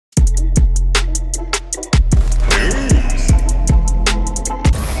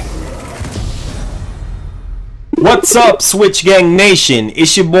What's up, Switch Gang Nation?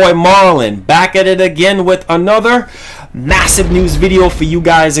 It's your boy Marlon, back at it again with another massive news video for you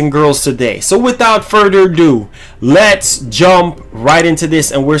guys and girls today. So without further ado, let's jump right into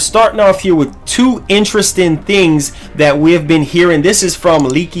this, and we're starting off here with two interesting things that we have been hearing. This is from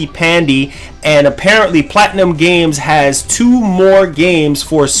Leaky Pandy, and apparently Platinum Games has two more games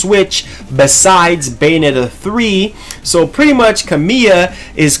for Switch besides Bayonetta 3. So pretty much Kamiya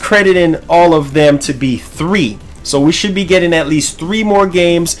is crediting all of them to be 3. So we should be getting at least 3 more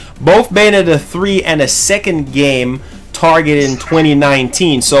games, both Bayonetta 3 and a second game targeted in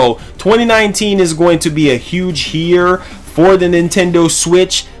 2019. So 2019 is going to be a huge year for the Nintendo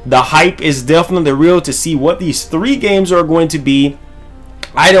Switch. The hype is definitely real to see what these 3 games are going to be.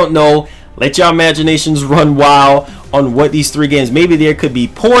 I don't know. Let your imaginations run wild on what these 3 games. Maybe there could be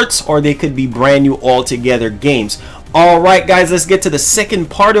ports, or they could be brand new altogether games. Alright guys, let's get to the second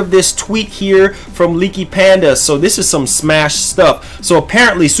part of this tweet here from Leaky Panda. So this is some Smash stuff. So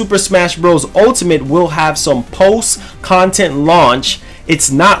apparently Super Smash Bros. Ultimate will have some post-content launch. It's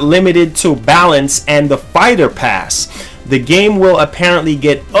not limited to balance and the fighter pass. The game will apparently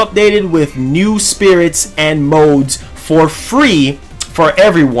get updated with new spirits and modes for free for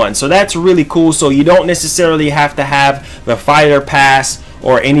everyone. So that's really cool. So you don't necessarily have to have the fighter pass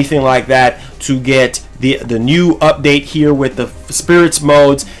or anything like that to get the new update here with the spirits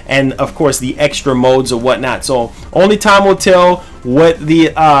modes and of course the extra modes or whatnot. So only time will tell what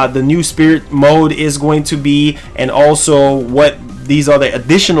the new spirit mode is going to be, and also what these other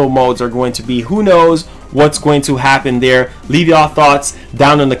additional modes are going to be. Who knows what's going to happen there? Leave y'all thoughts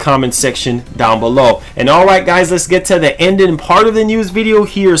down in the comment section down below. And alright guys, let's get to the ending part of the news video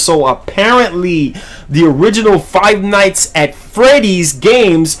here. So apparently the original Five Nights at Freddy's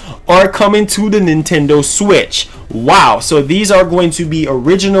games are coming to the Nintendo Switch. Wow, so these are going to be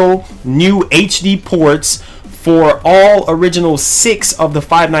original new HD ports for all original 6 of the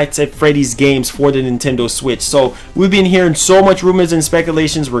Five Nights at Freddy's games for the Nintendo Switch. So we've been hearing so much rumors and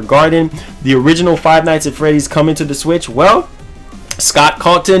speculations regarding the original Five Nights at Freddy's coming to the Switch. Well, Scott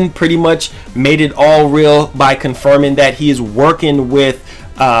Cawthon pretty much made it all real by confirming that he is working with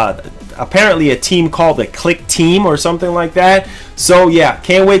apparently a team called the Click Team or something like that. So yeah,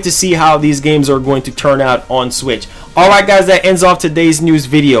 can't wait to see how these games are going to turn out on Switch. Alright guys, that ends off today's news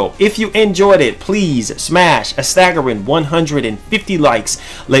video. If you enjoyed it, please smash a staggering 150 likes.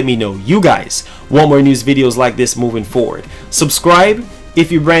 Let me know you guys want more news videos like this moving forward. Subscribe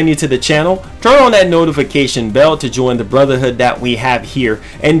if you're brand new to the channel. Turn on that notification bell to join the brotherhood that we have here.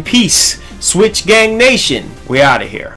 And peace, Switch Gang Nation. We out of here.